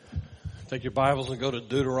Take your Bibles and go to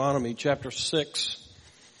Deuteronomy chapter 6.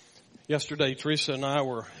 Yesterday, Teresa and I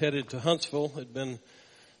were headed to Huntsville. It had been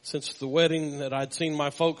since the wedding that I'd seen my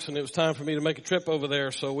folks, and it was time for me to make a trip over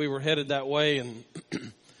there, so we were headed that way. And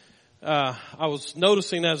I was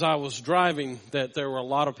noticing as I was driving that there were a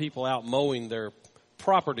lot of people out mowing their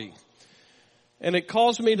property. And it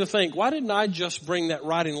caused me to think, why didn't I just bring that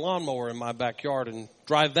riding lawnmower in my backyard and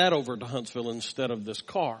drive that over to Huntsville instead of this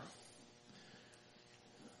car?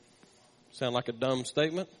 Sound like a dumb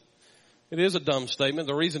statement? It is a dumb statement.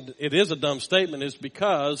 The reason it is a dumb statement is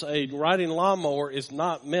because a riding lawnmower is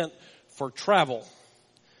not meant for travel.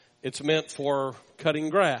 It's meant for cutting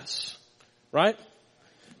grass, right?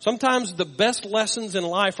 Sometimes the best lessons in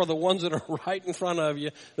life are the ones that are right in front of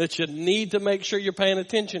you that you need to make sure you're paying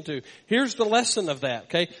attention to. Here's the lesson of that,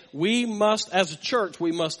 okay? We must, as a church,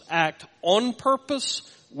 we must act on purpose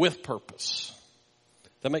with purpose.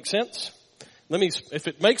 That make sense? If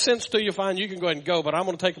it makes sense to you, fine, you can go ahead and go, but I'm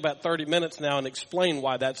going to take about 30 minutes now and explain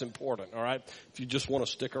why that's important, all right? If you just want to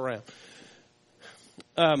stick around.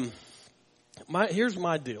 Here's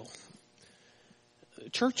my deal.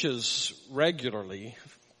 Churches regularly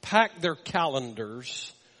pack their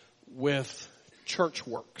calendars with church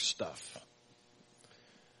work stuff.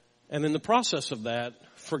 And in the process of that,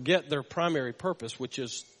 forget their primary purpose, which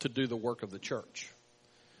is to do the work of the church.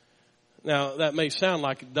 Now, that may sound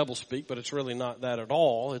like doublespeak, but it's really not that at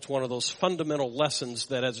all. It's one of those fundamental lessons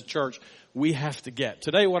that as a church we have to get.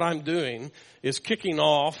 Today what I'm doing is kicking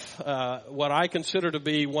off what I consider to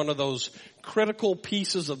be one of those critical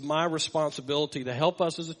pieces of my responsibility to help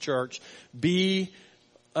us as a church be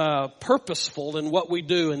purposeful in what we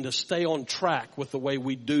do and to stay on track with the way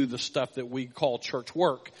we do the stuff that we call church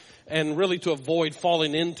work, and really to avoid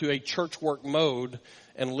falling into a church work mode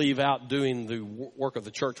and leave out doing the work of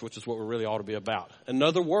the church, which is what we really ought to be about. In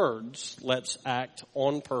other words, let's act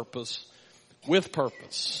on purpose with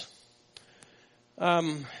purpose.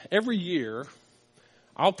 Every year,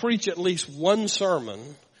 I'll preach at least one sermon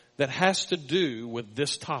that has to do with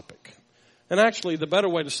this topic. And actually, the better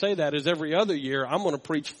way to say that is every other year, I'm going to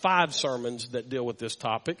preach 5 sermons that deal with this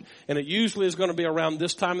topic. And it usually is going to be around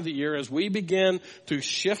this time of the year as we begin to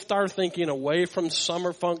shift our thinking away from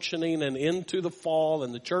summer functioning and into the fall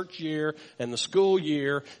and the church year and the school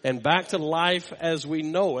year and back to life as we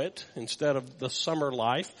know it instead of the summer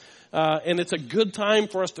life. And it's a good time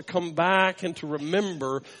for us to come back and to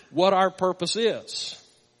remember what our purpose is.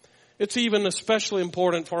 It's even especially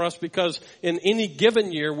important for us because in any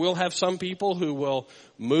given year, we'll have some people who will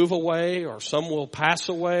move away or some will pass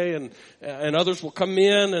away and others will come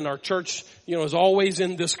in, and our church, is always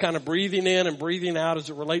in this kind of breathing in and breathing out as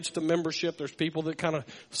it relates to membership. There's people that kind of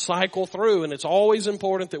cycle through, and it's always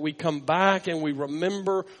important that we come back and we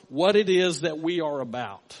remember what it is that we are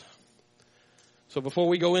about. So before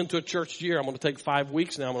we go into a church year, I'm going to take 5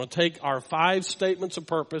 weeks now. I'm going to take our 5 statements of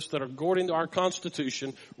purpose that are according to our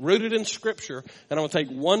Constitution, rooted in Scripture, and I'm going to take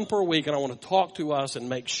one per week, and I want to talk to us and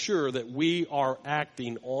make sure that we are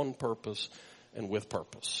acting on purpose and with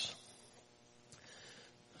purpose.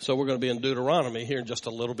 So we're going to be in Deuteronomy here in just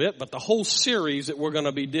a little bit, but the whole series that we're going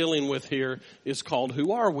to be dealing with here is called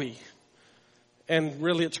Who Are We? And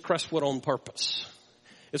really it's Crestwood on purpose.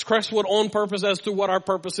 It's Crestwood on purpose as to what our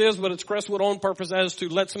purpose is, but it's Crestwood on purpose as to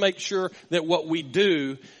let's make sure that what we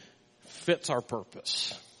do fits our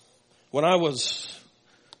purpose. When I was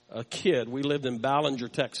a kid, we lived in Ballinger,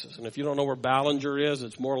 Texas. And if you don't know where Ballinger is,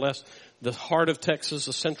 it's more or less the heart of Texas,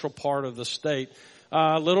 the central part of the state.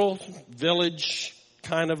 Little village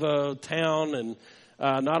kind of a town, and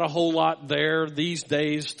not a whole lot there these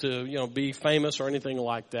days to, be famous or anything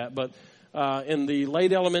like that. But in the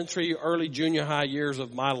late elementary, early junior high years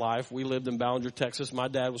of my life, we lived in Ballinger, Texas. My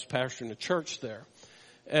dad was pastoring a church there.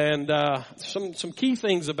 And some key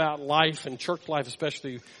things about life and church life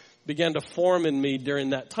especially began to form in me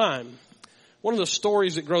during that time. One of the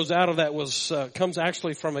stories that grows out of that comes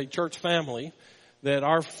actually from a church family that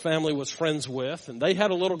our family was friends with. And they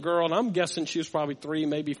had a little girl, and I'm guessing she was probably 3,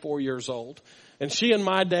 maybe 4 years old. And she and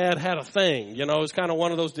my dad had a thing. It was kind of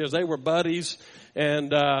one of those deals. They were buddies.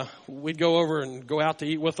 And we'd go over and go out to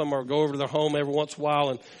eat with them or go over to their home every once in a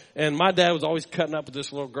while. And my dad was always cutting up with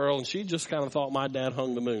this little girl, and she just kind of thought my dad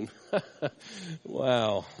hung the moon.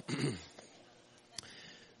 Wow.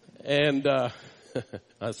 And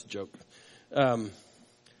that's a joke.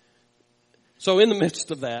 So in the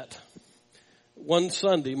midst of that, one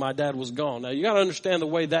Sunday, my dad was gone. Now, you got to understand the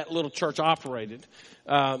way that little church operated.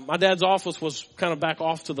 My dad's office was kind of back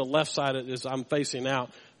off to the left side as I'm facing out.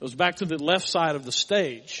 It was back to the left side of the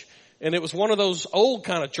stage. And it was one of those old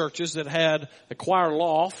kind of churches that had a choir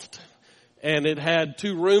loft And it had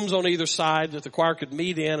 2 rooms on either side that the choir could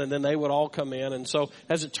meet in, and then they would all come in. And so,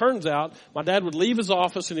 as it turns out, my dad would leave his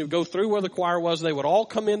office and he would go through where the choir was. They would all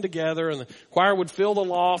come in together, and the choir would fill the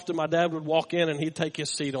loft, and my dad would walk in and he'd take his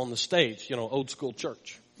seat on the stage, old school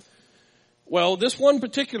church. Well, this one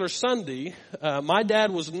particular Sunday, my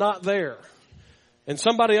dad was not there. And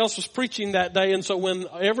somebody else was preaching that day, and so when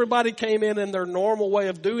everybody came in their normal way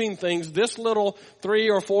of doing things, this little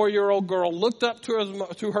 3 or 4-year-old girl looked up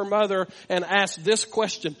to her mother and asked this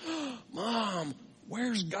question, "Mom,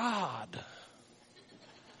 where's God?"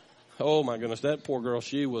 Oh my goodness, that poor girl,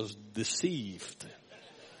 she was deceived.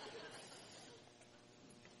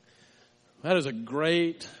 That is a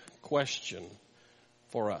great question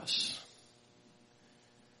for us.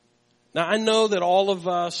 Now, I know that all of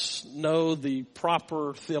us know the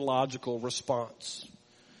proper theological response.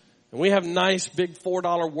 And we have nice big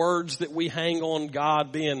 $4 words that we hang on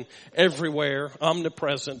God being everywhere,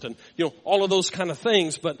 omnipresent, and, all of those kind of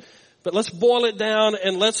things. But let's boil it down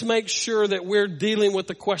and let's make sure that we're dealing with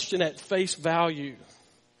the question at face value.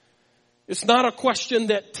 It's not a question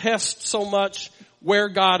that tests so much where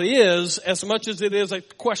God is as much as it is a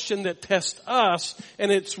question that tests us,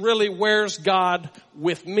 and it's really, where's God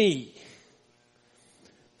with me?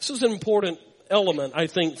 This is an important element, I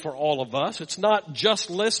think, for all of us. It's not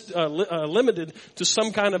just limited to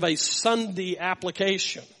some kind of a Sunday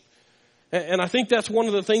application. And I think that's one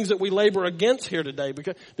of the things that we labor against here today,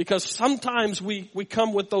 because sometimes we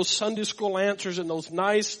come with those Sunday school answers and those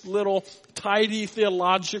nice little tidy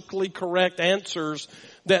theologically correct answers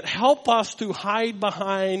that help us to hide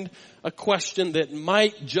behind a question that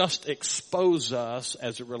might just expose us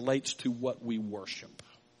as it relates to what we worship.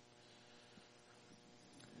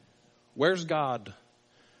 Where's God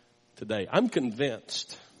today? I'm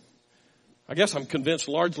convinced. I guess I'm convinced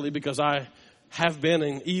largely because I have been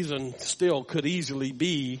and even still could easily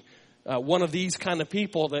be one of these kind of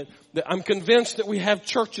people that I'm convinced that we have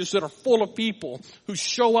churches that are full of people who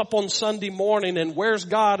show up on Sunday morning, and where's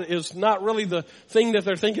God is not really the thing that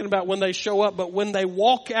they're thinking about when they show up, but when they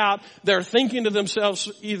walk out, they're thinking to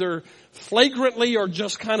themselves either flagrantly or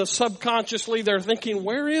just kind of subconsciously, they're thinking,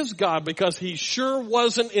 where is God? Because he sure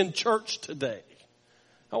wasn't in church today.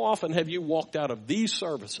 How often have you walked out of these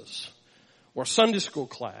services or Sunday school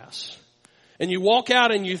class, and you walk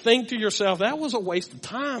out and you think to yourself, that was a waste of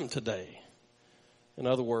time today? In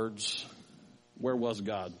other words, where was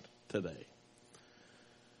God today?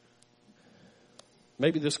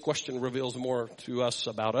 Maybe this question reveals more to us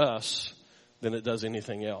about us than it does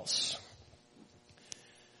anything else.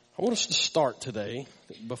 I want us to start today,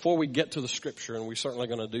 before we get to the scripture, and we're certainly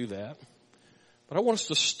going to do that, but I want us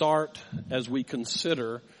to start as we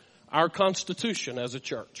consider our constitution as a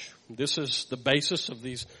church. This is the basis of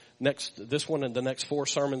this one and the next 4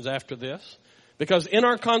 sermons after this. Because in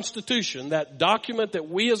our constitution, that document that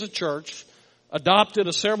we as a church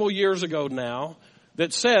adopted several years ago now,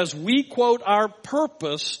 that says we quote our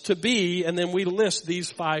purpose to be, and then we list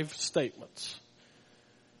these 5 statements.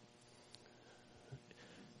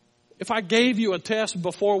 If I gave you a test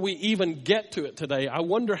before we even get to it today, I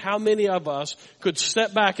wonder how many of us could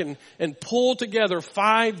step back and pull together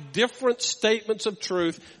 5 different statements of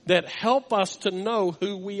truth that help us to know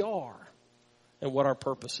who we are and what our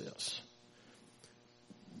purpose is.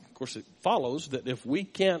 Of course, it follows that if we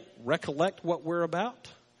can't recollect what we're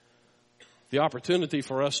about, the opportunity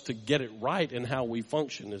for us to get it right in how we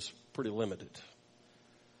function is pretty limited.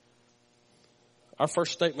 Our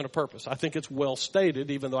first statement of purpose. I think it's well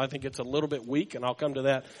stated, even though I think it's a little bit weak, and I'll come to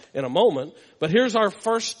that in a moment. But here's our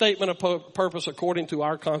first statement of purpose according to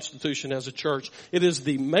our constitution as a church. It is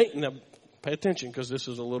the maintenance, pay attention because this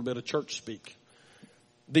is a little bit of church speak.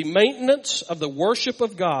 The maintenance of the worship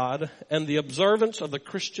of God and the observance of the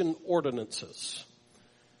Christian ordinances.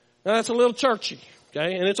 Now that's a little churchy,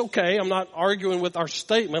 okay? And it's okay. I'm not arguing with our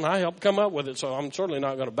statement. I helped come up with it, so I'm certainly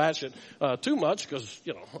not going to bash it too much because,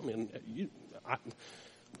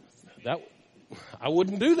 I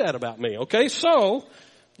wouldn't do that about me, okay? So,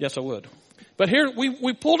 yes, I would. But here,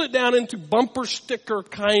 we pulled it down into bumper sticker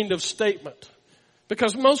kind of statement.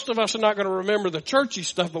 Because most of us are not going to remember the churchy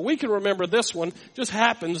stuff, but we can remember this one. Just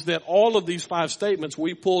happens that all of these 5 statements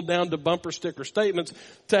we pulled down to bumper sticker statements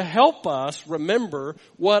to help us remember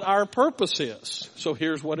what our purpose is. So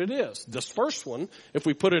here's what it is. This first one, if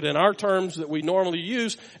we put it in our terms that we normally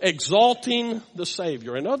use, exalting the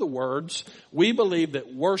Savior. In other words, we believe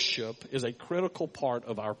that worship is a critical part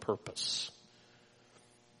of our purpose.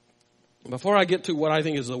 Before I get to what I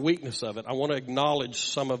think is the weakness of it, I want to acknowledge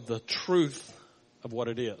some of the truth of what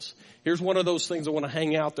it is. Here's one of those things I want to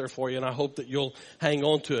hang out there for you, and I hope that you'll hang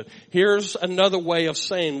on to it. Here's another way of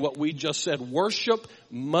saying what we just said. Worship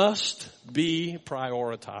must be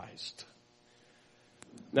prioritized.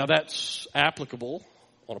 Now that's applicable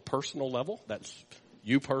on a personal level. That's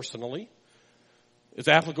you personally. It's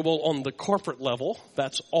applicable on the corporate level.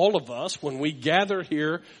 That's all of us. When we gather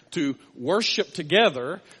here to worship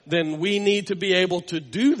together, then we need to be able to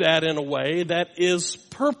do that in a way that is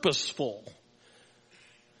purposeful.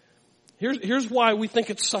 Here's why we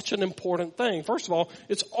think it's such an important thing. First of all,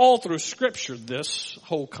 it's all through Scripture, this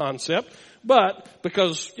whole concept. But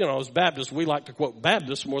because, as Baptists, we like to quote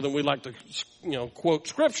Baptists more than we like to, quote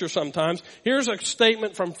Scripture sometimes. Here's a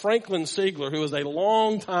statement from Franklin Siegler, who is a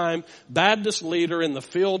longtime Baptist leader in the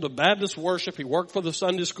field of Baptist worship. He worked for the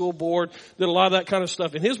Sunday School Board, did a lot of that kind of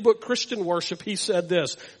stuff. In his book, Christian Worship, he said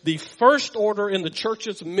this: the first order in the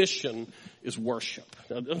church's mission is worship.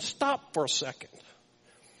 Now, stop for a second.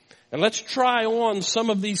 And let's try on some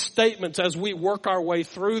of these statements as we work our way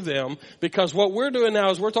through them, because what we're doing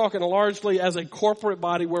now is we're talking largely as a corporate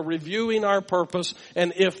body. We're reviewing our purpose,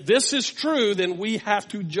 and if this is true, then we have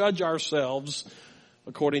to judge ourselves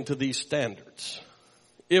according to these standards.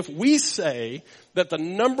 If we say that the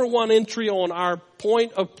number one entry on our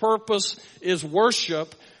point of purpose is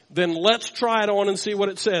worship, then let's try it on and see what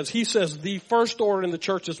it says. He says the first order in the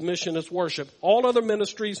church's mission is worship. All other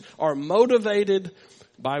ministries are motivated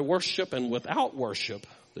by worship, and without worship,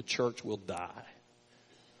 the church will die.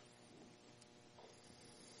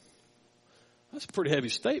 That's a pretty heavy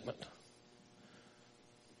statement.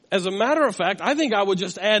 As a matter of fact, I think I would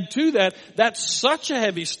just add to that, that's such a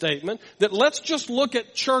heavy statement that let's just look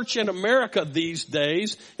at church in America these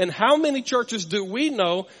days, and how many churches do we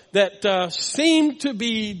know that seem to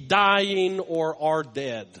be dying or are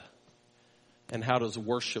dead? And how does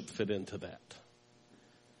worship fit into that?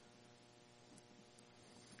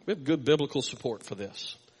 We have good biblical support for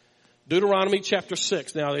this. Deuteronomy chapter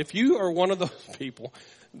 6. Now, if you are one of those people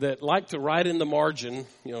that like to write in the margin,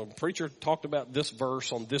 preacher talked about this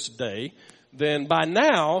verse on this day, then by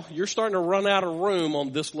now you're starting to run out of room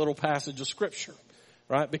on this little passage of Scripture,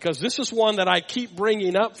 right? Because this is one that I keep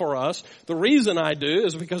bringing up for us. The reason I do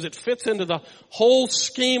is because it fits into the whole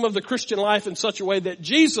scheme of the Christian life in such a way that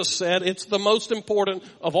Jesus said it's the most important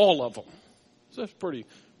of all of them. So that's pretty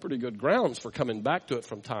good grounds for coming back to it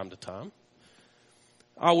from time to time.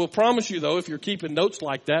 I will promise you, though, if you're keeping notes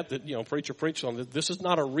like that, preacher preached on this is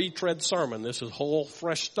not a retread sermon. This is whole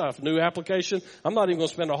fresh stuff, new application. I'm not even going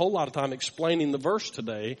to spend a whole lot of time explaining the verse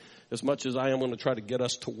today as much as I am going to try to get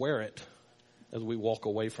us to wear it as we walk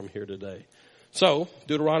away from here today. So,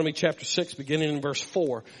 Deuteronomy chapter 6, beginning in verse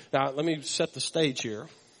 4. Now, let me set the stage here.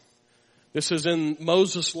 This is in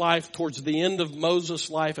Moses' life, towards the end of Moses'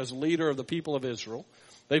 life as leader of the people of Israel.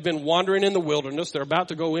 They've been wandering in the wilderness. They're about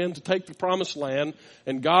to go in to take the promised land.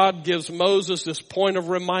 And God gives Moses this point of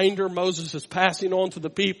reminder. Moses is passing on to the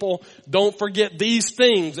people. Don't forget these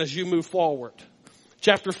things as you move forward.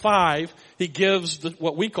 Chapter 5, he gives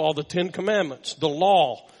what we call the 10 Commandments, the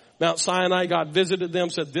law. Mount Sinai, God visited them,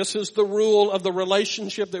 said, this is the rule of the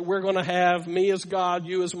relationship that we're going to have. Me as God,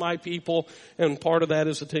 you as my people. And part of that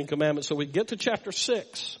is the 10 Commandments. So we get to chapter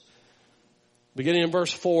 6. Beginning in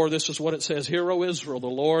verse 4, this is what it says. Hear, O Israel, the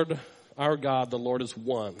Lord our God, the Lord is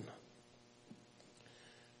one.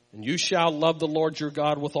 And you shall love the Lord your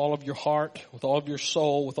God with all of your heart, with all of your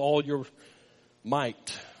soul, with all your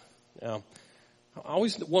might. Now, I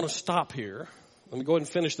always want to stop here. Let me go ahead and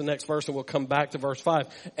finish the next verse and we'll come back to verse 5.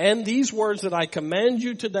 And these words that I command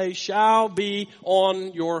you today shall be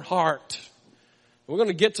on your heart. We're going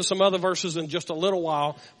to get to some other verses in just a little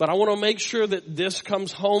while, but I want to make sure that this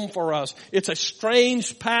comes home for us. It's a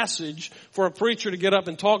strange passage for a preacher to get up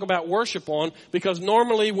and talk about worship on, because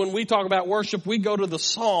normally when we talk about worship, we go to the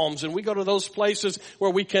Psalms and we go to those places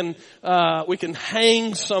where we can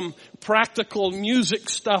hang some practical music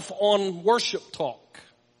stuff on worship talk.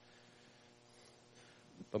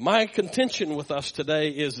 But my contention with us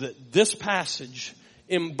today is that this passage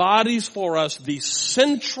embodies for us the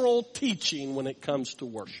central teaching when it comes to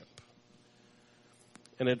worship.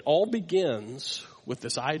 And it all begins with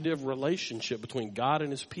this idea of relationship between God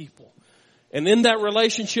and His people. And in that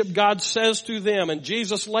relationship, God says to them, and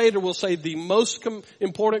Jesus later will say the most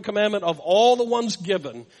important commandment of all the ones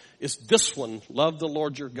given is this one: love the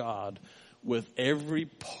Lord your God with every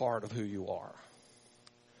part of who you are.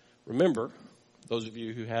 Remember, those of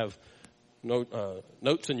you who have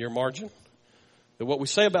notes in your margin, that what we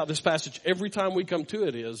say about this passage every time we come to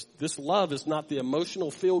it is, this love is not the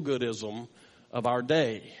emotional feel-goodism of our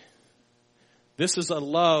day. This is a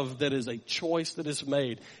love that is a choice that is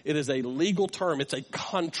made. It is a legal term. It's a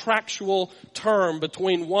contractual term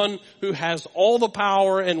between one who has all the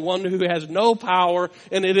power and one who has no power.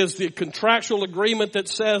 And it is the contractual agreement that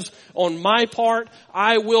says, on my part,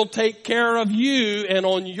 I will take care of you. And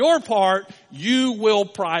on your part, you will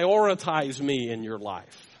prioritize me in your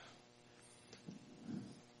life.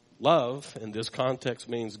 Love, in this context,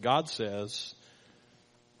 means God says,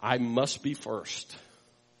 I must be first.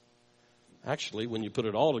 Actually, when you put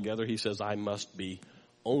it all together, he says, I must be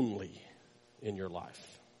only in your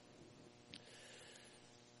life.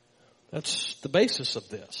 That's the basis of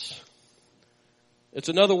this. It's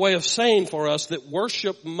another way of saying for us that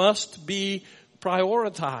worship must be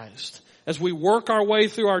prioritized. As we work our way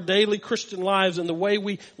through our daily Christian lives and the way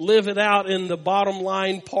we live it out in the bottom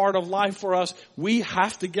line part of life for us, we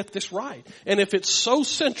have to get this right. And if it's so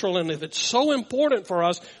central and if it's so important for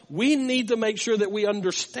us, we need to make sure that we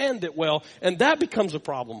understand it well. And that becomes a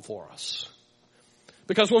problem for us.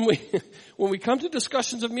 Because when we come to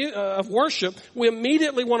discussions of worship, we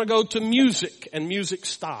immediately want to go to music and music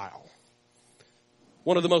style.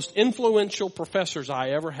 One of the most influential professors I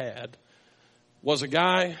ever had was a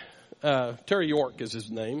guy, Terry York is his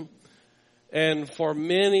name. And for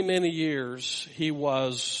many, many years, he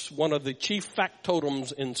was one of the chief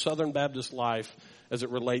factotums in Southern Baptist life as it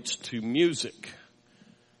relates to music.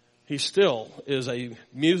 He still is a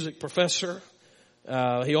music professor.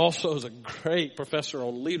 He also is a great professor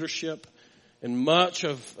on leadership. And much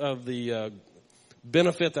of the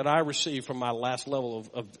benefit that I received from my last level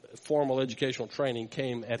of formal educational training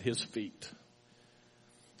came at his feet.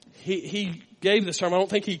 He gave this term. I don't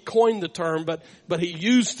think he coined the term, but he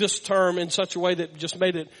used this term in such a way that just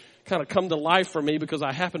made it kind of come to life for me, because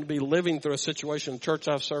I happened to be living through a situation in the church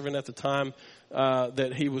I was serving at the time,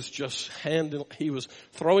 that he was he was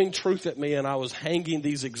throwing truth at me, and I was hanging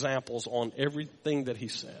these examples on everything that he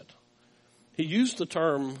said. He used the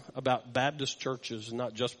term about Baptist churches,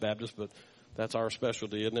 not just Baptist, but that's our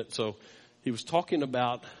specialty, isn't it? So he was talking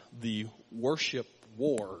about the worship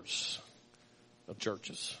wars of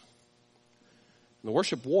churches. And the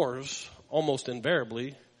worship wars almost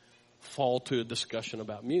invariably fall to a discussion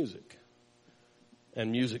about music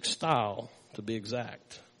and music style, to be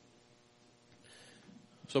exact.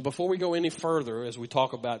 So before we go any further, as we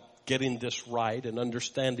talk about getting this right and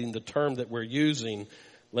understanding the term that we're using,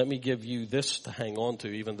 let me give you this to hang on to,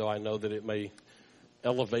 even though I know that it may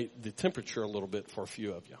elevate the temperature a little bit for a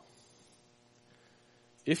few of you.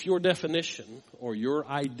 If your definition or your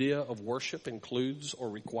idea of worship includes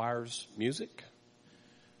or requires music,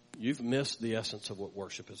 you've missed the essence of what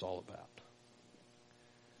worship is all about.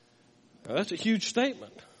 Now, that's a huge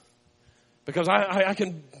statement, because I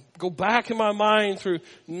can go back in my mind through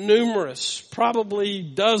numerous, probably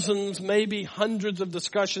dozens, maybe hundreds of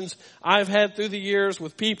discussions I've had through the years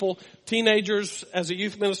with people, teenagers as a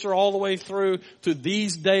youth minister, all the way through to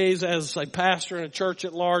these days as a pastor in a church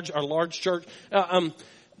at large, our large church.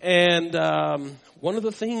 One of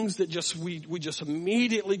the things that we just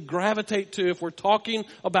immediately gravitate to, if we're talking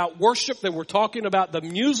about worship, then we're talking about the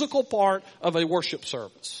musical part of a worship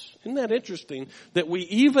service. Isn't that interesting that we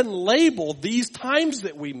even label these times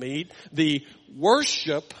that we meet the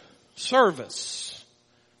worship service?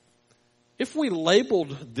 If we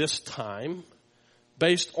labeled this time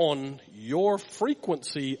based on your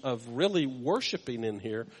frequency of really worshiping in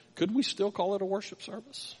here, could we still call it a worship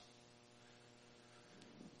service?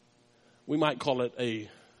 We might call it a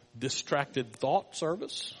distracted thought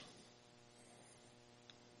service.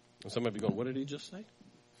 And some of you going, what did he just say?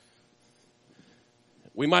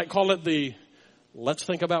 We might call it the let's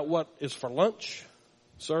think about what is for lunch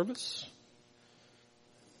service.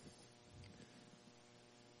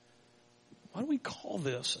 Why do we call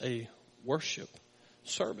this a worship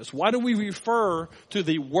service? Why do we refer to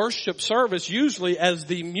the worship service usually as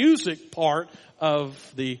the music part of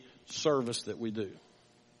the service that we do?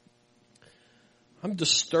 I'm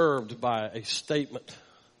disturbed by a statement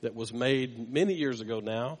that was made many years ago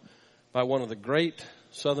now by one of the great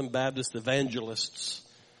Southern Baptist evangelists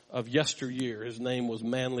of yesteryear. His name was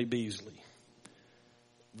Manly Beasley.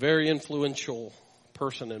 Very influential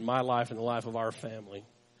person in my life and the life of our family.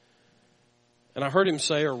 And I heard him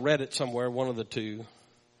say, or read it somewhere, one of the two,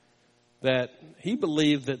 that he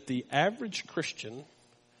believed that the average Christian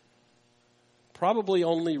probably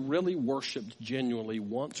only really worshiped genuinely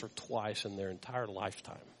once or twice in their entire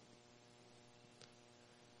lifetime.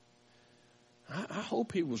 I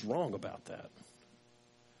hope he was wrong about that.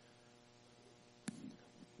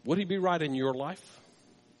 Would he be right in your life?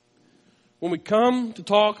 When we come to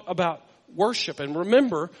talk about worship. And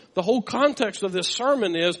remember, the whole context of this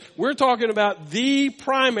sermon is we're talking about the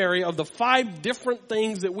primary of the 5 different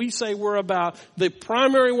things that we say we're about. The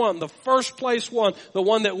primary one, the first place one, the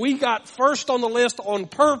one that we got first on the list on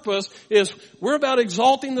purpose is we're about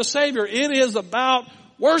exalting the Savior. It is about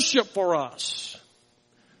worship for us.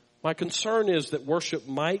 My concern is that worship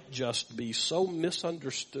might just be so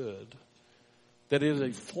misunderstood that it is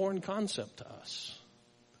a foreign concept to us.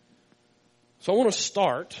 So I want to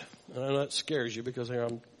start, and I know that scares you because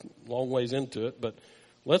I'm a long ways into it, but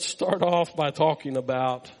let's start off by talking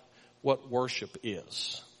about what worship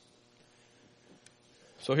is.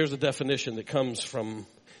 So here's the definition that comes from,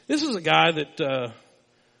 this is a guy that,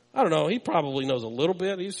 I don't know, he probably knows a little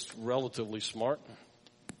bit. He's relatively smart.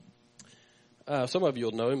 Some of you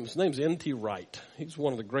will know him. His name's N.T. Wright. He's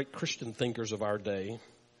one of the great Christian thinkers of our day.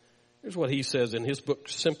 Here's what he says in his book,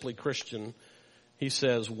 Simply Christian. He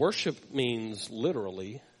says, worship means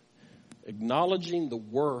literally acknowledging the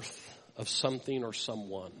worth of something or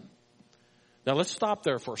someone. Now let's stop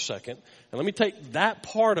there for a second, and let me take that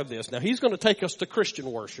part of this. Now he's going to take us to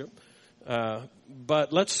Christian worship,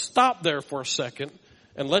 but let's stop there for a second,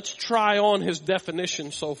 and let's try on his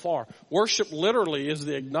definition so far. Worship literally is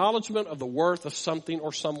the acknowledgement of the worth of something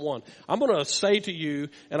or someone. I'm going to say to you,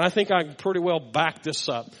 and I think I can pretty well back this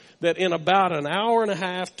up, that in about an hour and a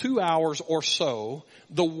half, 2 hours or so,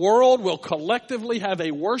 the world will collectively have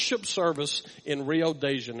a worship service in Rio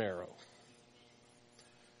de Janeiro.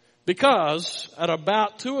 Because at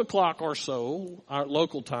about 2 o'clock or so, our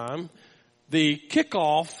local time, the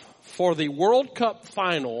kickoff for the World Cup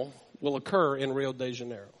final will occur in Rio de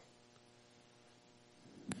Janeiro.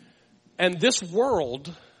 And this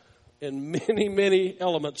world, and many, many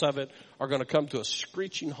elements of it, are going to come to a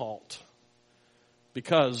screeching halt.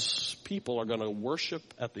 Because people are going to worship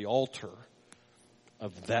at the altar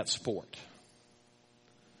of that sport.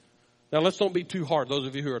 Now, let's don't be too hard. Those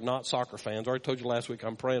of you who are not soccer fans, I already told you last week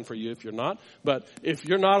I'm praying for you if you're not. But if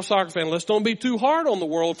you're not a soccer fan, let's don't be too hard on the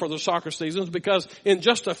world for the soccer seasons, because in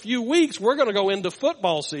just a few weeks, we're going to go into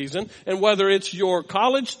football season. And whether it's your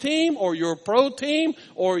college team or your pro team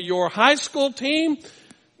or your high school team,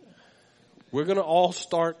 we're going to all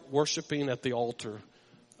start worshiping at the altar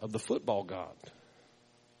of the football god.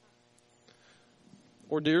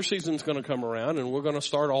 Or deer season's going to come around and we're going to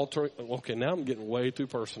start altering. Okay, now I'm getting way too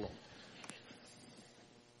personal.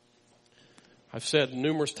 I've said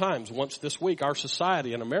numerous times, once this week, our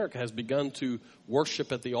society in America has begun to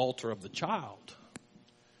worship at the altar of the child.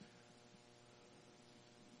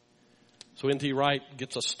 So N.T. Wright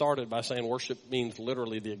gets us started by saying worship means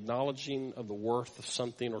literally the acknowledging of the worth of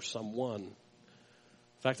something or someone.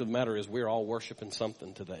 The fact of the matter is we're all worshiping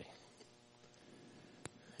something today.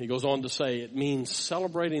 He goes on to say it means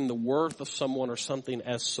celebrating the worth of someone or something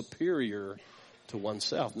as superior to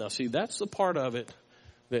oneself. Now, see, that's the part of it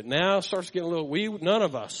that now starts getting a little, none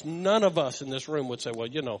of us in this room would say, well,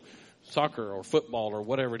 you know, soccer or football or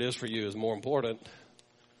whatever it is for you is more important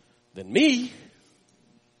than me.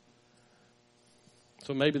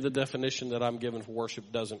 So maybe the definition that I'm given for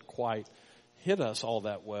worship doesn't quite hit us all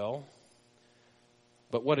that well.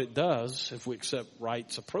 But what it does, if we accept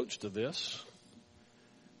Wright's approach to this,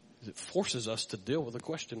 is it forces us to deal with the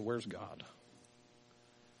question, where's God?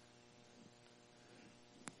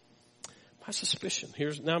 My suspicion,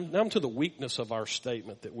 now I'm to the weakness of our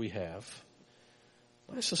statement that we have.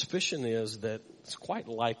 My suspicion is that it's quite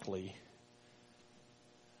likely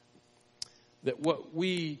that what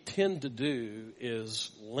we tend to do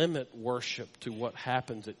is limit worship to what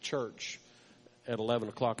happens at church at 11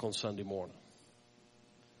 o'clock on Sunday morning.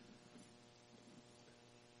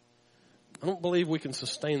 I don't believe we can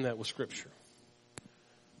sustain that with Scripture.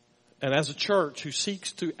 And as a church who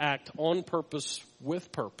seeks to act on purpose,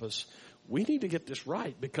 with purpose, we need to get this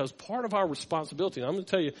right, because part of our responsibility, and I'm going to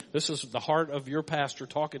tell you, this is the heart of your pastor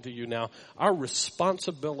talking to you now, our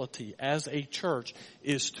responsibility as a church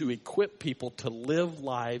is to equip people to live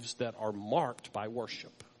lives that are marked by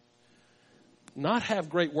worship. Not have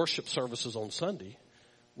great worship services on Sunday.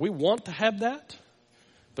 We want to have that,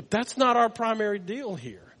 but that's not our primary deal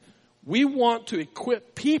here. We want to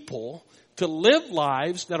equip people to live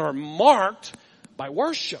lives that are marked by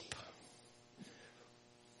worship.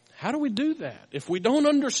 How do we do that? If we don't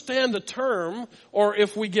understand the term, or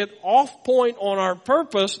if we get off point on our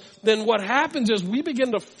purpose, then what happens is we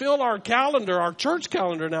begin to fill our calendar, our church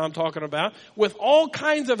calendar now I'm talking about, with all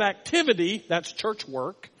kinds of activity, that's church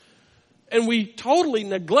work, and we totally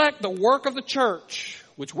neglect the work of the church,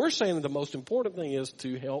 which we're saying the most important thing is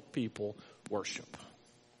to help people worship.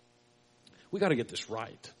 We got to get this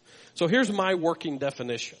right. So here's my working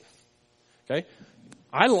definition. Okay?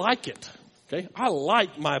 I like it. Okay? I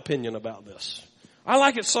like my opinion about this. I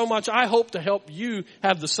like it so much, I hope to help you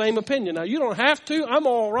have the same opinion. Now, you don't have to. I'm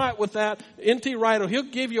all right with that. N.T. Wright, he'll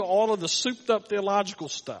give you all of the souped-up theological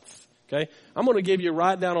stuff. Okay? I'm going to give you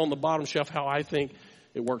right down on the bottom shelf how I think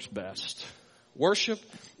it works best. Worship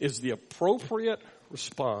is the appropriate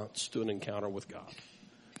response to an encounter with God.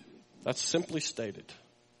 That's simply stated.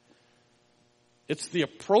 It's the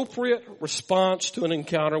appropriate response to an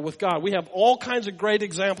encounter with God. We have all kinds of great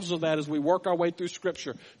examples of that as we work our way through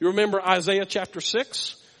Scripture. You remember Isaiah chapter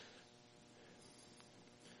 6?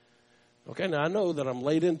 Okay, now I know that I'm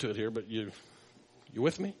late into it here, but you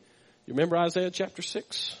with me? You remember Isaiah chapter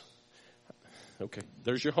 6? Okay,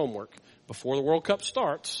 there's your homework. Before the World Cup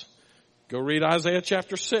starts, go read Isaiah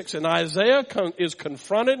chapter 6. And Isaiah is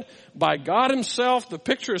confronted by God himself. The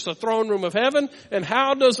picture is the throne room of heaven. And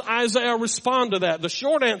how does Isaiah respond to that? The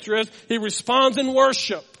short answer is he responds in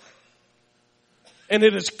worship. And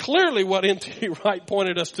it is clearly what N.T. Wright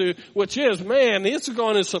pointed us to, which is, man, this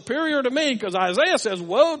one is superior to me, because Isaiah says,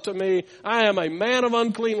 woe to me, I am a man of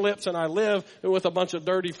unclean lips, and I live with a bunch of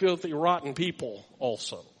dirty, filthy, rotten people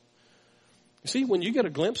also. You see, when you get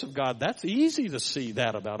a glimpse of God, that's easy to see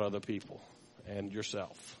that about other people and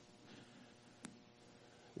yourself.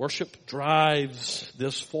 Worship drives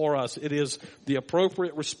this for us. It is the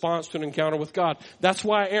appropriate response to an encounter with God. That's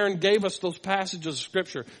why Aaron gave us those passages of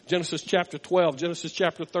Scripture. Genesis chapter 12, Genesis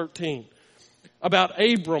chapter 13. About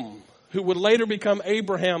Abram, who would later become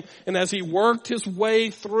Abraham. And as he worked his way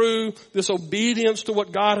through this obedience to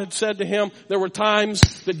what God had said to him, there were times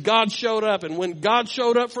that God showed up. And when God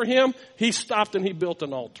showed up for him, he stopped and he built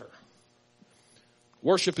an altar.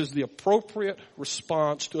 Worship is the appropriate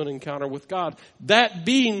response to an encounter with God. That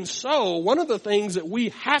being so, one of the things that we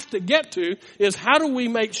have to get to is how do we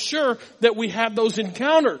make sure that we have those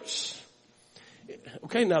encounters?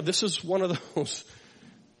 Okay, now this is one of those,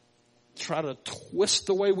 try to twist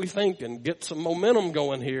the way we think and get some momentum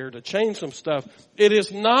going here to change some stuff. It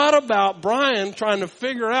is not about Brian trying to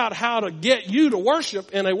figure out how to get you to worship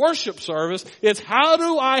in a worship service. It's how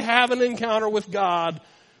do I have an encounter with God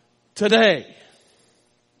today?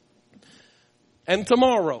 And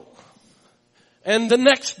tomorrow, and the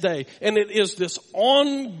next day. And it is this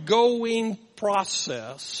ongoing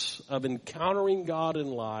process of encountering God in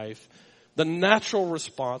life. The natural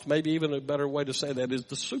response, maybe even a better way to say that, is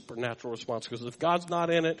the supernatural response. Because if God's not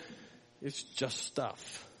in it, it's just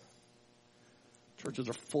stuff. Churches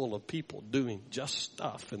are full of people doing just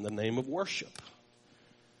stuff in the name of worship.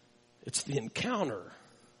 It's the encounter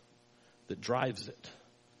that drives it.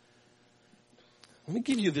 Let me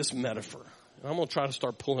give you this metaphor. I'm going to try to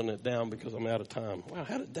start pulling it down because I'm out of time. Wow,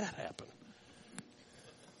 how did that happen?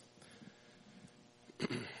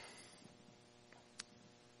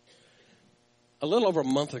 A little over a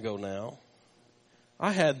month ago now,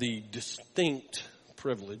 I had the distinct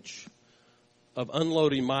privilege of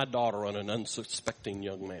unloading my daughter on an unsuspecting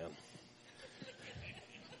young man.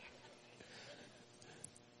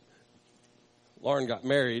 Lauren got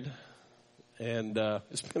married. And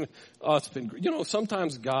it's been,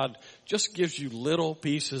 sometimes God just gives you little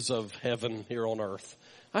pieces of heaven here on earth.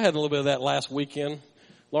 I had a little bit of that last weekend.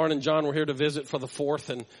 Lauren and John were here to visit for the 4th,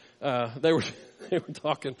 and they were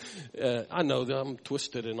talking. I know that I'm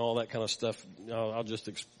twisted and all that kind of stuff. I'll just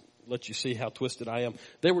let you see how twisted I am.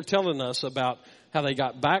 They were telling us about how they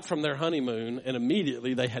got back from their honeymoon, and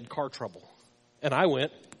immediately they had car trouble. And I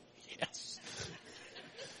went, yes.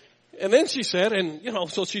 And then she said,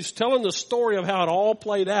 so she's telling the story of how it all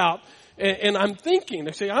played out. And I'm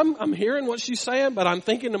thinking, see, I'm hearing what she's saying, but I'm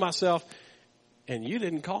thinking to myself, and you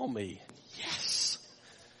didn't call me. Yes.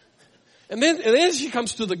 And then she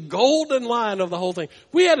comes to the golden line of the whole thing.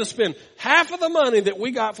 We had to spend half of the money that we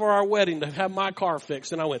got for our wedding to have my car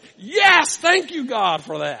fixed. And I went, yes, thank you, God,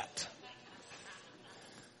 for that.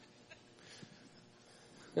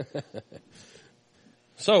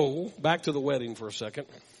 So, back to the wedding for a second.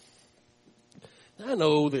 I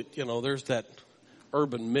know that, there's that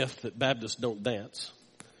urban myth that Baptists don't dance.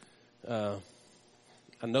 I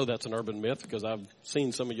know that's an urban myth because I've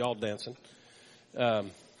seen some of y'all dancing. But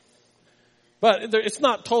it's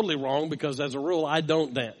not totally wrong because as a rule, I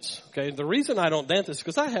don't dance. Okay. The reason I don't dance is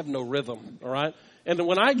because I have no rhythm. All right. And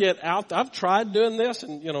when I get out, I've tried doing this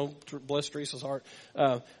and, bless Teresa's heart,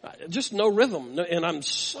 just no rhythm. And I'm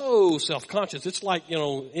so self-conscious. It's like,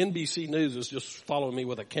 NBC News is just following me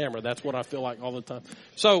with a camera. That's what I feel like all the time.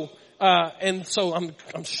 So I'm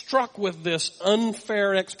struck with this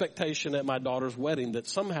unfair expectation at my daughter's wedding that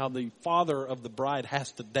somehow the father of the bride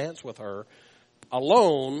has to dance with her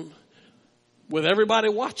alone with everybody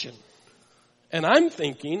watching. And I'm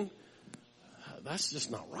thinking, that's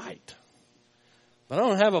just not right. But I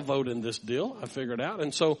don't have a vote in this deal, I figured out.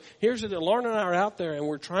 And so here's the deal. Lauren and I are out there and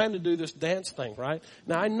we're trying to do this dance thing, right?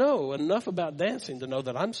 Now I know enough about dancing to know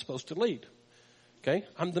that I'm supposed to lead. Okay?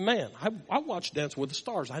 I'm the man. I watch Dancing with the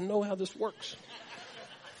Stars. I know how this works.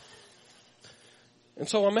 And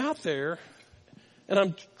so I'm out there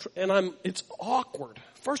and it's awkward.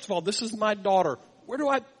 First of all, this is my daughter. Where do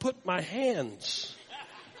I put my hands?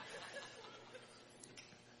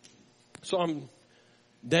 So I'm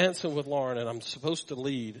dancing with Lauren and I'm supposed to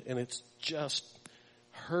lead and it's just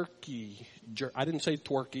herky. I didn't say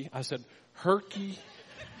twerky. I said herky.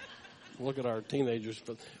 Look at our teenagers.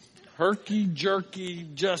 But herky jerky,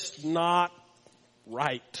 just not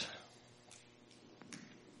right.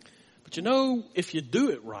 But you know, if you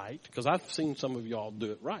do it right, because I've seen some of y'all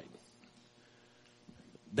do it right.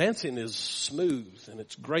 Dancing is smooth and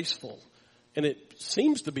it's graceful. And it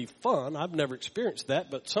seems to be fun. I've never experienced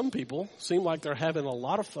that, but some people seem like they're having a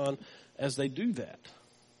lot of fun as they do that.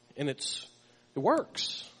 And it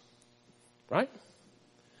works. Right?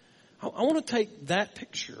 I want to take that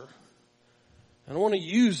picture and I want to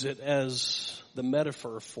use it as the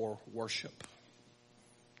metaphor for worship.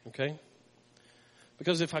 Okay?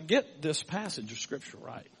 Because if I get this passage of Scripture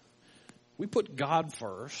right, we put God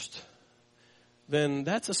first, then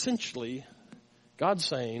that's essentially God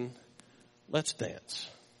saying, let's dance.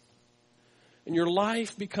 And your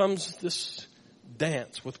life becomes this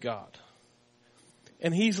dance with God.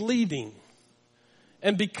 And He's leading.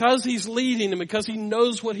 And because He's leading and because He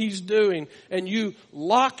knows what He's doing and you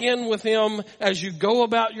lock in with Him as you go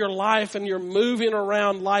about your life and you're moving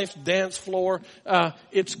around life's dance floor,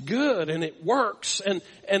 it's good and it works. And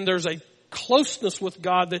there's a closeness with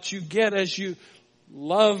God that you get as you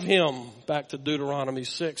love Him, back to Deuteronomy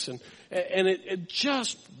 6. And it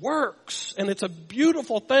just works. And it's a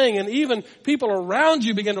beautiful thing. And even people around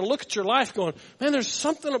you begin to look at your life going, man, there's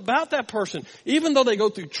something about that person. Even though they go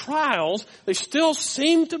through trials, they still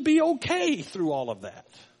seem to be okay through all of that.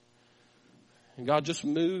 And God just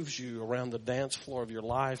moves you around the dance floor of your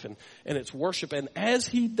life and it's worship. And as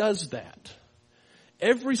He does that,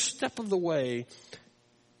 every step of the way,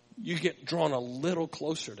 you get drawn a little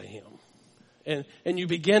closer to Him. And you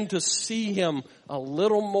begin to see Him a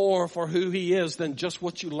little more for who He is than just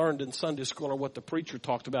what you learned in Sunday school or what the preacher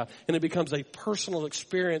talked about. And it becomes a personal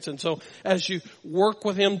experience. And so as you work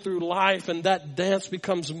with Him through life and that dance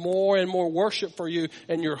becomes more and more worship for you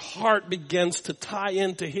and your heart begins to tie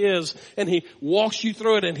into His and He walks you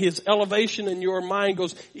through it and His elevation in your mind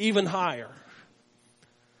goes even higher.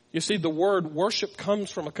 You see, the word worship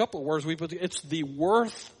comes from a couple of words. It's the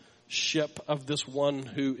worth ship of this one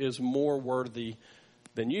who is more worthy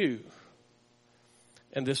than you.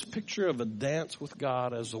 And this picture of a dance with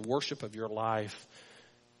God as the worship of your life,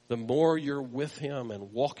 the more you're with Him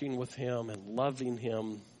and walking with Him and loving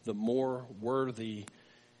Him, the more worthy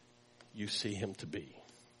you see Him to be.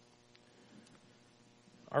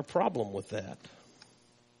 Our problem with that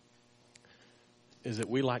is that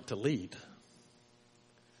we like to lead.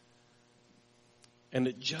 And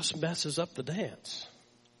it just messes up the dance.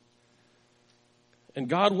 And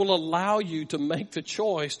God will allow you to make the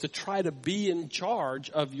choice to try to be in charge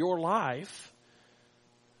of your life.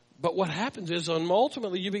 But what happens is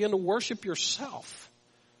ultimately you begin to worship yourself.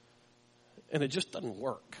 And it just doesn't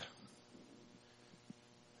work.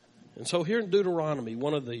 And so here in Deuteronomy,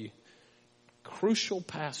 one of the crucial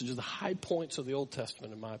passages, the high points of the Old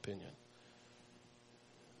Testament, in my opinion,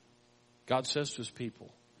 God says to His people,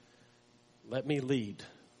 let me lead.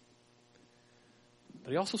 But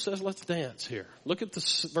He also says, let's dance here. Look at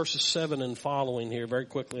the verses 7 and following here very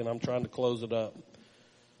quickly, and I'm trying to close it up.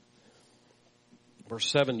 Verse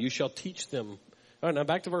 7, you shall teach them. All right, now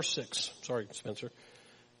back to verse 6. Sorry, Spencer.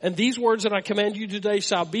 And these words that I command you today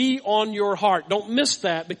shall be on your heart. Don't miss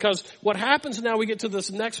that, because what happens now, we get to this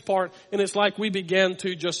next part, and it's like we begin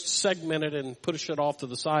to just segment it and push it off to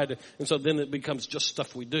the side. And so then it becomes just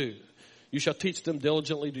stuff we do. You shall teach them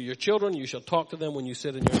diligently to your children. You shall talk to them when you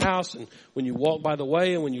sit in your house and when you walk by the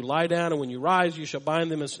way and when you lie down and when you rise, you shall bind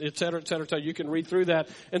them, et cetera, et cetera, et cetera. You can read through that.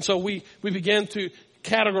 And so we begin to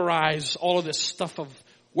categorize all of this stuff of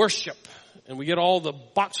worship, and we get all the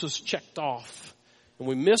boxes checked off. And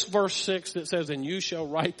we miss verse 6 that says, and you shall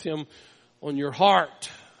write them on your heart.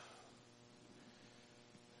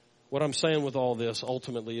 What I'm saying with all this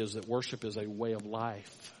ultimately is that worship is a way of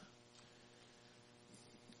life.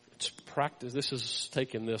 Practice. This is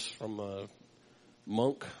taking this from a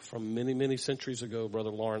monk from many, many centuries ago. Brother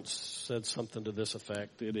Lawrence said something to this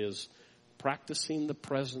effect. It is practicing the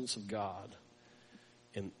presence of God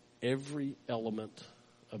in every element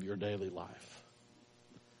of your daily life.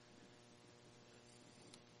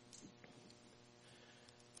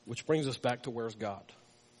 Which brings us back to where's God?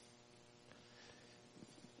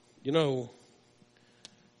 You know,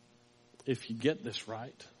 if you get this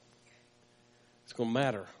right, it's going to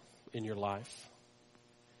matter in your life.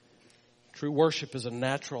 True worship is a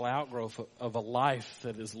natural outgrowth of a life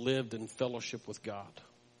that is lived in fellowship with God.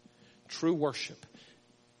 True worship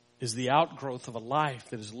is the outgrowth of a life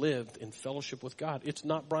that is lived in fellowship with God. It's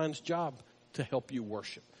not Brian's job to help you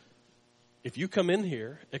worship. If you come in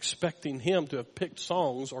here expecting him to have picked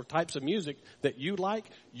songs or types of music that you like,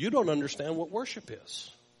 you don't understand what worship is.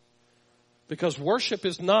 Because worship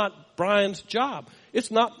is not Brian's job. It's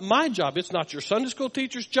not my job. It's not your Sunday school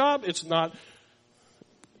teacher's job. It's not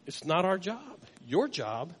our job. Your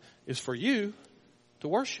job is for you to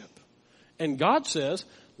worship. And God says,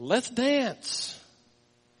 let's dance.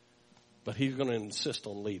 But he's going to insist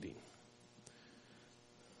on leading.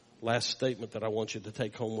 Last statement that I want you to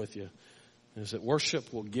take home with you is that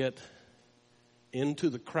worship will get into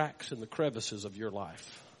the cracks and the crevices of your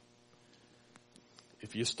life.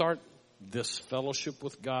 If you start this fellowship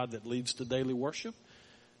with God that leads to daily worship,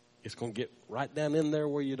 it's going to get right down in there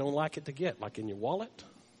where you don't like it to get, like in your wallet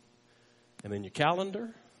and in your calendar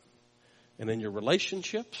and in your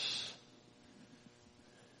relationships,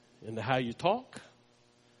 into how you talk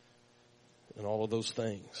and all of those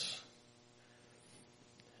things.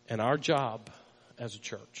 And our job as a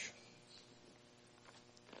church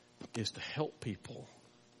is to help people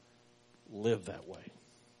live that way.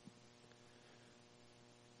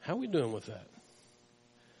 How are we doing with that?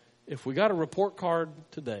 If we got a report card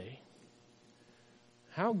today,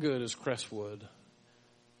 how good is Crestwood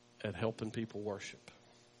at helping people worship?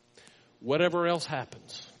 Whatever else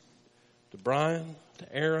happens, to Brian,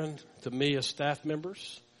 to Aaron, to me as staff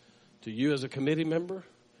members, to you as a committee member,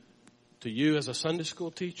 to you as a Sunday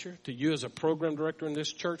school teacher, to you as a program director in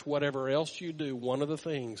this church, whatever else you do, one of the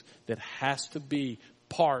things that has to be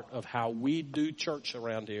part of how we do church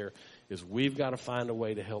around here is we've got to find a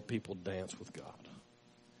way to help people dance with God.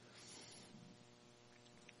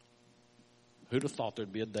 Who'd have thought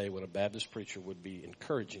there'd be a day when a Baptist preacher would be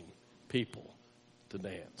encouraging people to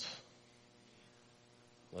dance?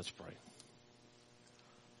 Let's pray.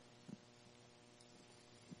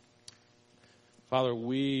 Father,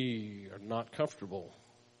 we are not comfortable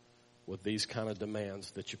with these kind of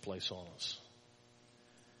demands that you place on us.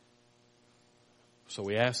 So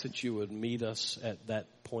we ask that you would meet us at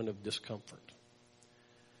that point of discomfort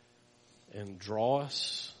and draw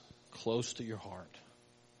us close to your heart.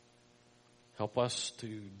 Help us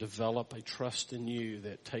to develop a trust in you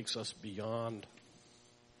that takes us beyond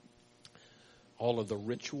all of the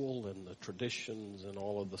ritual and the traditions and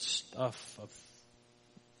all of the stuff of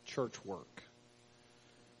church work.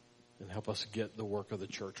 And help us get the work of the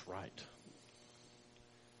church right.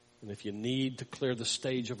 And if you need to clear the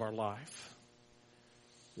stage of our life,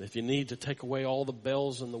 and if you need to take away all the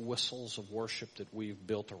bells and the whistles of worship that we've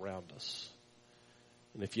built around us,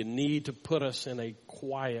 and if you need to put us in a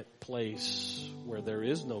quiet place where there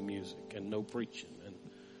is no music and no preaching and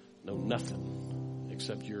no nothing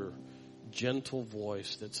except your gentle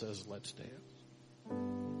voice that says, let's dance,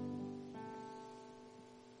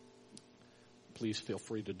 please feel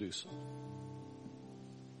free to do so.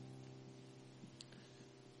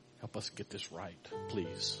 Help us get this right,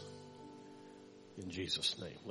 please. In Jesus' name.